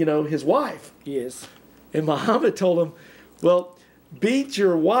 his wife. Yes. And Muhammad told him, well, beat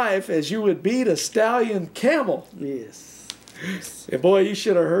your wife as you would beat a stallion camel. Yes. And boy, you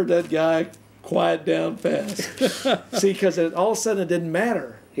should have heard that guy quiet down fast. See, because all of a sudden it didn't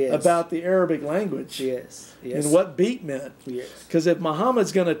matter about the Arabic language. Yes. And what beat meant. Yes. Because if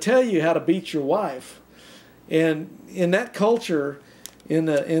Muhammad's going to tell you how to beat your wife, and in that culture, in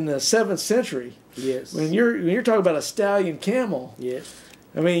the 7th century, yes, when you're talking about a stallion camel, yes,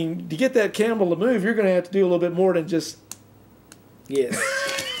 I mean, to get that camel to move, you're going to have to do a little bit more than just. Yes.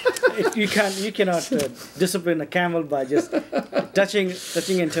 You cannot discipline a camel by just touching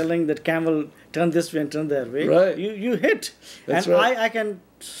and telling that camel turn this way and turn that way. Right. You hit. That's and right. I can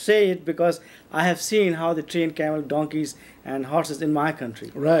say it because I have seen how they train camel, donkeys, and horses in my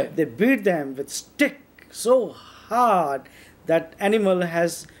country. Right. They beat them with stick so hard that animal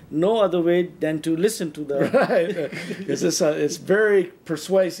has no other way than to listen to the. Right. Because it's very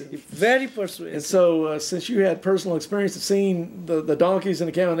persuasive. Very persuasive. And so, since you had personal experience of seeing the donkeys and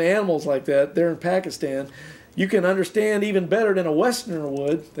the cow and the animals like that there in Pakistan, you can understand even better than a Westerner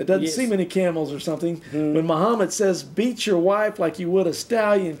would that doesn't Yes. see many camels or something. When Muhammad says, beat your wife like you would a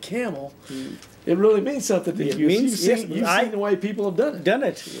stallion camel, it really means something to It you. means- You've yes, seen the way people have done it. Done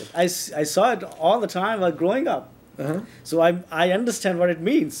it. I saw it all the time while growing up. Uh-huh. So I understand what it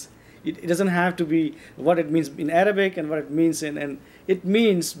means. It doesn't have to be what it means in Arabic and what it means and it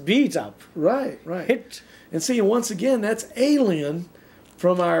means beat up, Right, right. hit. And see, once again, that's alien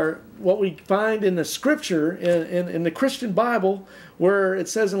from what we find in the scripture in the Christian Bible, where it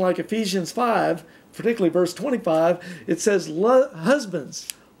says in like Ephesians 5, particularly verse 25, it says, husbands,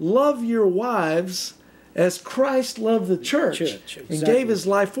 love your wives as Christ loved the church, and exactly. gave his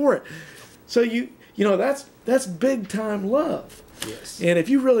life for it. So you know that's big time love. Yes. And if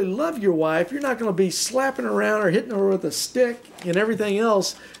you really love your wife, you're not going to be slapping her around or hitting her with a stick and everything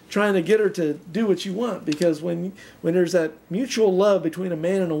else trying to get her to do what you want. Because when there's that mutual love between a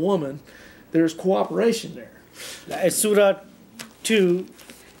man and a woman, there's cooperation there. Surah 2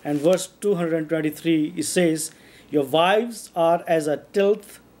 and verse 223, it says, your wives are as a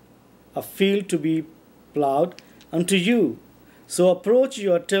tilth, a field to be plowed unto you. So approach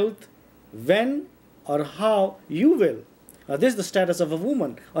your tilth when or how you will. Now, this is the status of a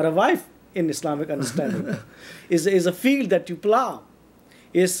woman or a wife in Islamic understanding. is a field that you plow.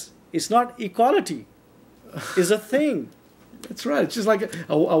 It's not equality. It's a thing. That's right. It's just like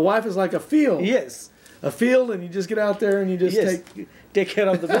a wife is like a field. Yes. A field, and you just get out there and you just Yes. Take care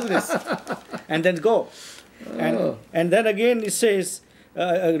of the business and then go. Oh. And then again it says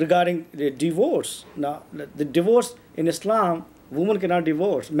regarding the divorce. Now, the divorce in Islam, woman cannot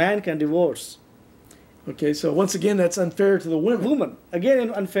divorce. Man can divorce. Okay, so once again, that's unfair to the women. Woman. Again,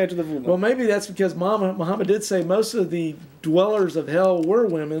 unfair to the woman. Well, maybe that's because Muhammad did say most of the dwellers of hell were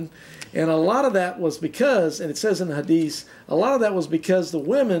women, and a lot of that was because, and it says in the Hadith, a lot of that was because the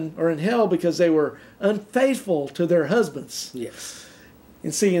women are in hell because they were unfaithful to their husbands. Yes.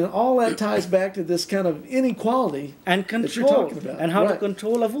 And see, and all that ties back to this kind of inequality And that you're control. talking about. And how to Right.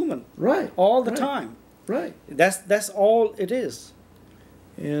 control a woman. Right. All the Right. time. Right. That's all it is.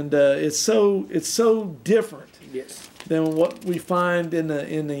 And it's so different Yes. than what we find in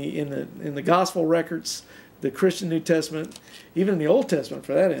the gospel records, the Christian New Testament, even in the Old Testament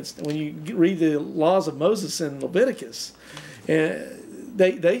for that instance. When you read the laws of Moses in Leviticus,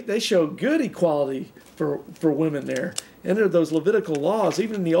 they show good equality for women there. And there are those Levitical laws,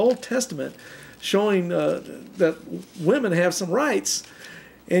 even in the Old Testament, showing that women have some rights,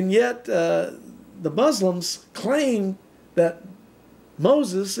 and yet the Muslims claim that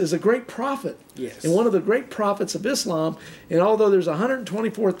Moses is a great prophet, Yes. and one of the great prophets of Islam. And although there's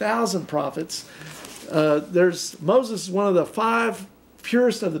 124,000 prophets, Moses is one of the 5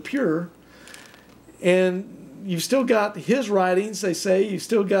 purest of the pure. And you've still got his writings, they say. You've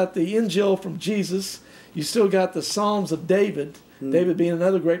still got the Injil from Jesus. You still got the Psalms of David, David being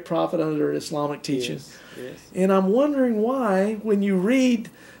another great prophet under Islamic teaching. Yes. Yes. And I'm wondering why, when you read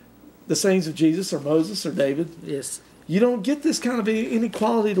the sayings of Jesus or Moses or David, Yes. you don't get this kind of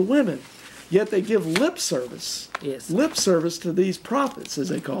inequality to women. Yet they give lip service to these prophets, as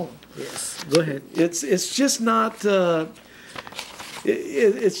they call them. Yes. Go ahead. It's just not.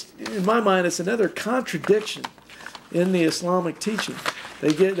 It's in my mind, it's another contradiction in the Islamic teaching.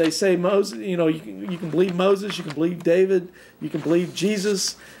 They say Moses. You know, you can believe Moses, you can believe David, you can believe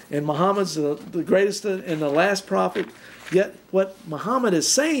Jesus, and Muhammad's the greatest and the last prophet. Yet what Muhammad is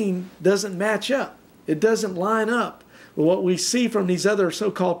saying doesn't match up. It doesn't line up with what we see from these other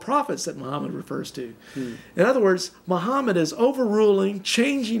so-called prophets that Muhammad refers to. In other words, Muhammad is overruling,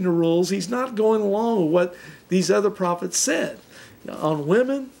 changing the rules. He's not going along with what these other prophets said on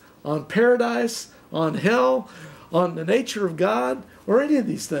women, on paradise, on hell, on the nature of God, or any of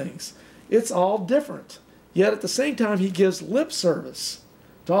these things. It's all different. Yet at the same time, he gives lip service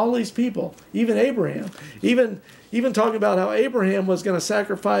to all these people, even Abraham. Even talking about how Abraham was going to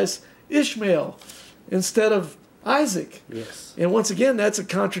sacrifice Ishmael instead of Isaac. Yes. And once again, that's a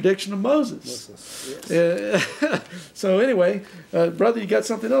contradiction of Moses. Yes. So anyway, brother, you got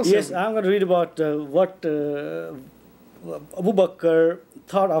something else? Yes, I'm going to read about what Abu Bakr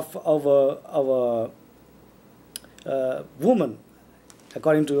thought of a woman.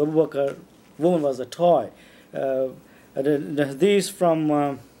 According to Abu Bakr, woman was a toy. The hadith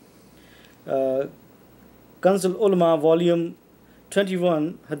from Kanzul Ulama, volume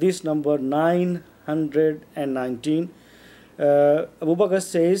 21, hadith number 919. Abu Bakr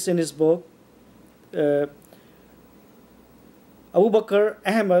says in his book, Abu Bakr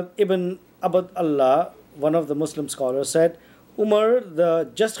Ahmad ibn Abd Allah, one of the Muslim scholars, said, Umar,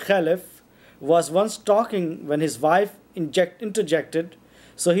 the just caliph, was once talking when his wife interjected.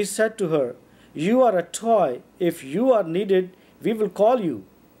 So he said to her, you are a toy. If you are needed, we will call you.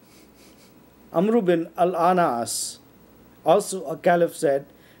 Amr bin al-Anas, also a caliph, said,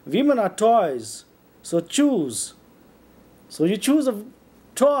 women are toys, so choose. So you choose a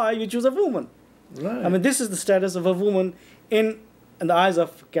toy, you choose a woman. Right. I mean, this is the status of a woman in the eyes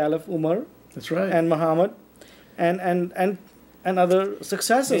of Caliph Umar. That's right. And Muhammad and other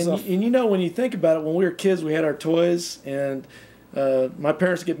successors. And you know, when you think about it, when we were kids, we had our toys, and my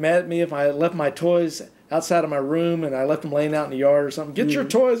parents would get mad at me if I left my toys outside of my room and I left them laying out in the yard or something. Get your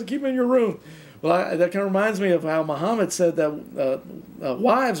toys and keep them in your room. Well, that kind of reminds me of how Muhammad said that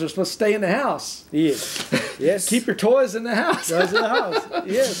wives are supposed to stay in the house. Yes. Yes. Keep your toys in the house. Toys in the house.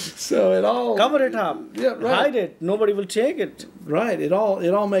 Yes. So it all cover it up. Yeah, right. Hide it. Nobody will take it. Right. It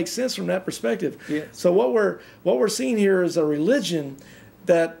all makes sense from that perspective. Yeah. So what we're seeing here is a religion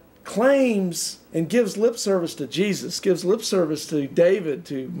that claims and gives lip service to Jesus, gives lip service to David,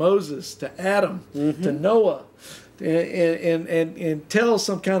 to Moses, to Adam, to Noah, and tells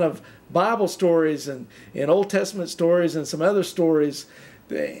some kind of Bible stories and Old Testament stories and some other stories,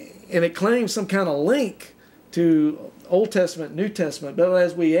 and it claims some kind of link to Old Testament, New Testament. But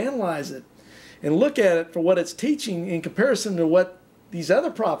as we analyze it and look at it for what it's teaching in comparison to what these other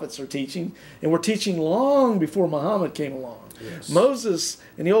prophets are teaching, and were teaching long before Muhammad came along. Yes. Moses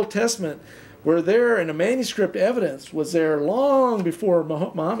in the Old Testament were there, and the manuscript evidence was there long before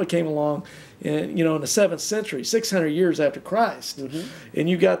Muhammad came along, in the 7th century, 600 years after Christ. And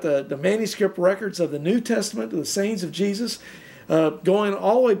you got the manuscript records of the New Testament, the sayings of Jesus, going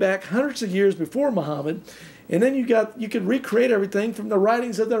all the way back hundreds of years before Muhammad. And then you could recreate everything from the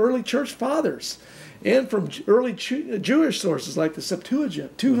writings of the early church fathers and from early Jewish sources like the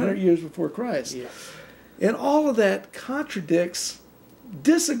Septuagint, 200 years before Christ. Yeah. And all of that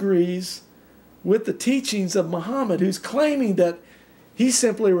disagrees with the teachings of Muhammad, who's claiming that he's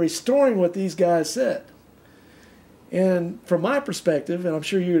simply restoring what these guys said. And from my perspective, and I'm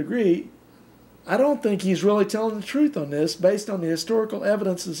sure you would agree, I don't think he's really telling the truth on this based on the historical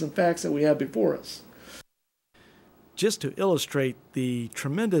evidences and facts that we have before us. Just to illustrate the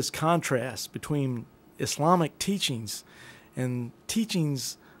tremendous contrast between Islamic teachings and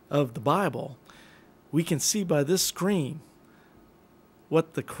teachings of the Bible, we can see by this screen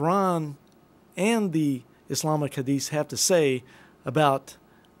what the Quran and the Islamic Hadiths have to say about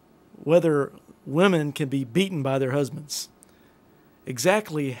whether women can be beaten by their husbands.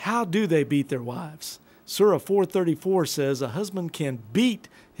 Exactly how do they beat their wives? Surah 434 says a husband can beat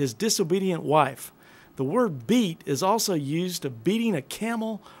his disobedient wife. The word beat is also used of beating a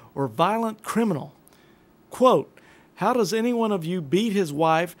camel or violent criminal. Quote, how does any one of you beat his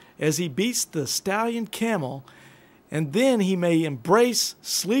wife as he beats the stallion camel, and then he may embrace,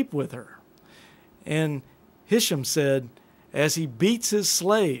 sleep with her? And Hisham said, as he beats his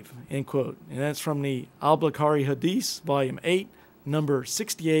slave, end quote. And that's from the Al-Bukhari Hadith, volume 8, number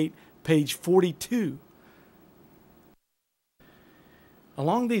 68, page 42.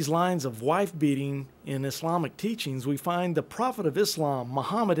 Along these lines of wife beating in Islamic teachings, we find the Prophet of Islam,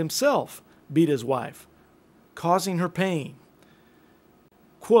 Muhammad himself, beat his wife, causing her pain.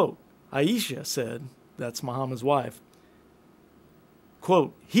 Quote, Aisha said, that's Muhammad's wife,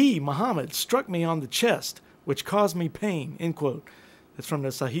 quote, he, Muhammad, struck me on the chest, which caused me pain, end quote. That's from the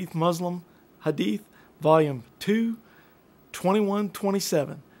Sahih Muslim Hadith, volume 2,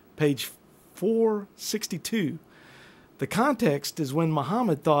 2127, page 462. The context is when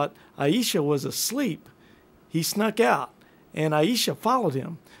Muhammad thought Aisha was asleep, he snuck out, and Aisha followed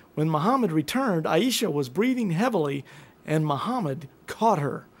him. When Muhammad returned, Aisha was breathing heavily, and Muhammad caught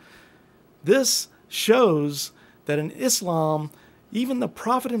her. This shows that in Islam, even the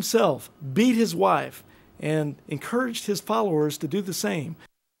Prophet himself beat his wife and encouraged his followers to do the same.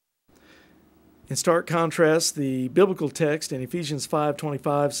 In stark contrast, the biblical text in Ephesians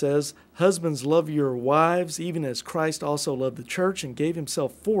 5:25 says, husbands, love your wives, even as Christ also loved the church and gave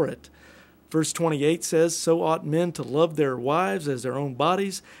himself for it, Verse 28 says, "So ought men to love their wives as their own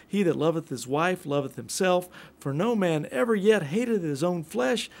bodies. He that loveth his wife loveth himself. For no man ever yet hated his own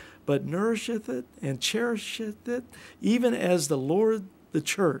flesh, but nourisheth it and cherisheth it, even as the Lord the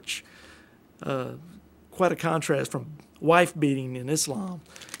church." Quite a contrast from wife beating in Islam.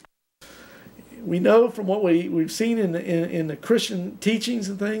 We know from what we've seen in the Christian teachings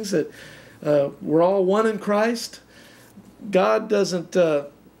and things that we're all one in Christ. God doesn't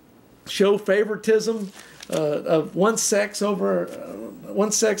show favoritism of one sex over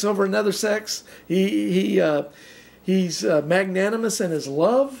another sex. He's magnanimous in his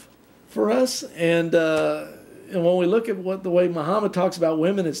love for us, and when we look at the way Muhammad talks about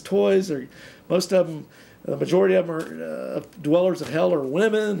women as toys, or most of them, the majority of them are dwellers of hell are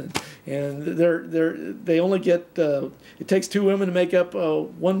women, and they only get. It takes two women to make up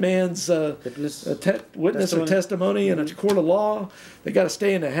one man's witness or testimony in a court of law. They got to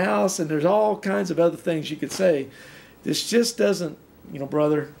stay in the house, and there's all kinds of other things you could say. This just doesn't,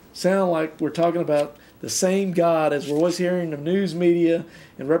 brother, sound like we're talking about the same God as we're always hearing in the news media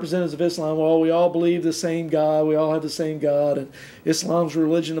and representatives of Islam. Well, we all believe the same God. We all have the same God, and Islam's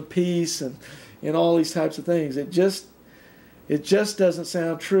religion of peace, and all these types of things. It just doesn't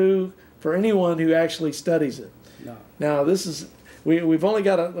sound true for anyone who actually studies it. No. Now, this is we've only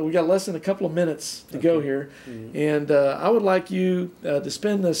got less than a couple of minutes to go here, and I would like you to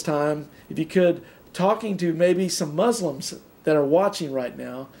spend this time, if you could, talking to maybe some Muslims that are watching right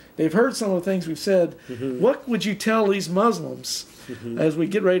now. They've heard some of the things we've said. What would you tell these Muslims as we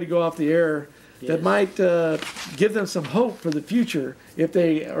get ready to go off the air that might give them some hope for the future if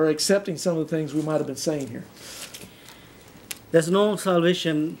they are accepting some of the things we might have been saying here? There's no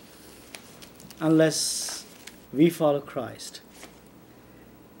salvation unless we follow Christ.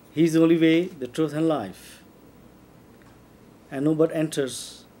 He's the only way, the truth, and life. And nobody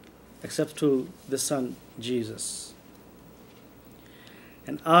enters except through the Son, Jesus.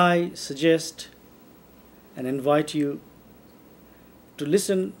 And I suggest and invite you to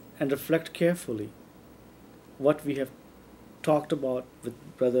listen and reflect carefully what we have talked about with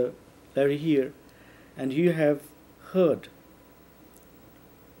Brother Larry here, and you have heard,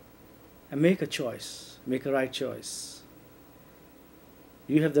 and make a choice, make a right choice.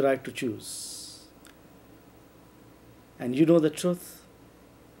 You have the right to choose, and you know the truth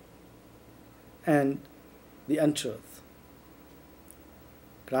and the untruth.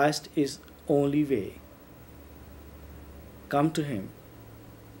 Christ is only way. Come to Him,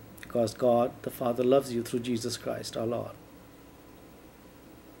 because God the Father loves you through Jesus Christ our Lord.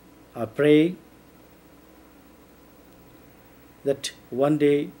 I pray that one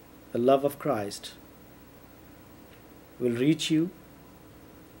day the love of Christ will reach you.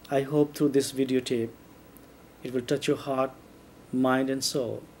 I hope through this videotape it will touch your heart, mind, and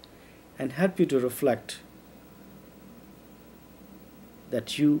soul, and help you to reflect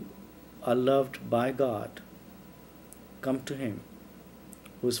that you are loved by God. Come to Him,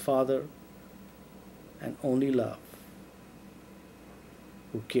 who is Father and only love,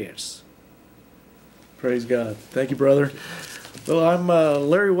 who cares. Praise God. Thank you, brother. Well, I'm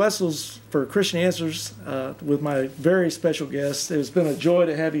Larry Wessels for Christian Answers with my very special guest. It's been a joy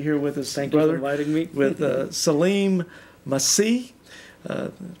to have you here with us, Thank brother. you for inviting me. With Salim Masih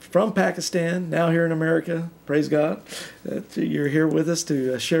from Pakistan, now here in America. Praise God that you're here with us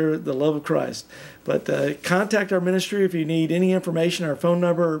to share the love of Christ. But contact our ministry if you need any information. Our phone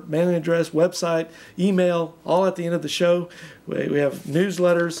number, mailing address, website, email, all at the end of the show. We have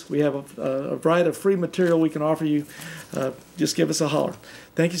newsletters. We have a variety of free material we can offer you. Just give us a holler.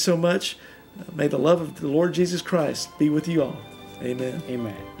 Thank you so much. May the love of the Lord Jesus Christ be with you all. Amen.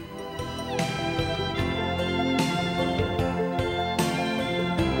 Amen.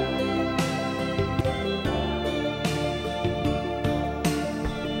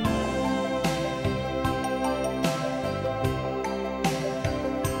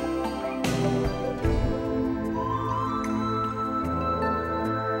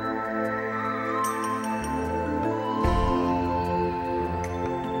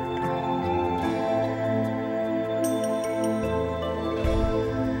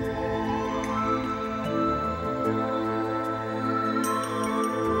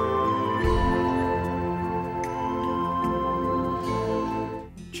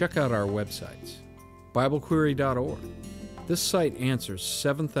 Check out our websites. BibleQuery.org. This site answers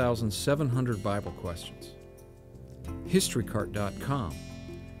 7,700 Bible questions. HistoryCart.com.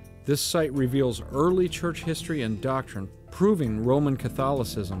 This site reveals early church history and doctrine, proving Roman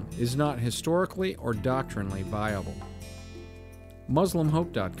Catholicism is not historically or doctrinally viable.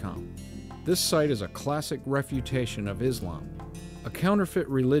 MuslimHope.com. This site is a classic refutation of Islam, a counterfeit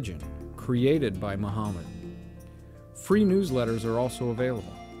religion created by Muhammad. Free newsletters are also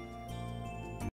available.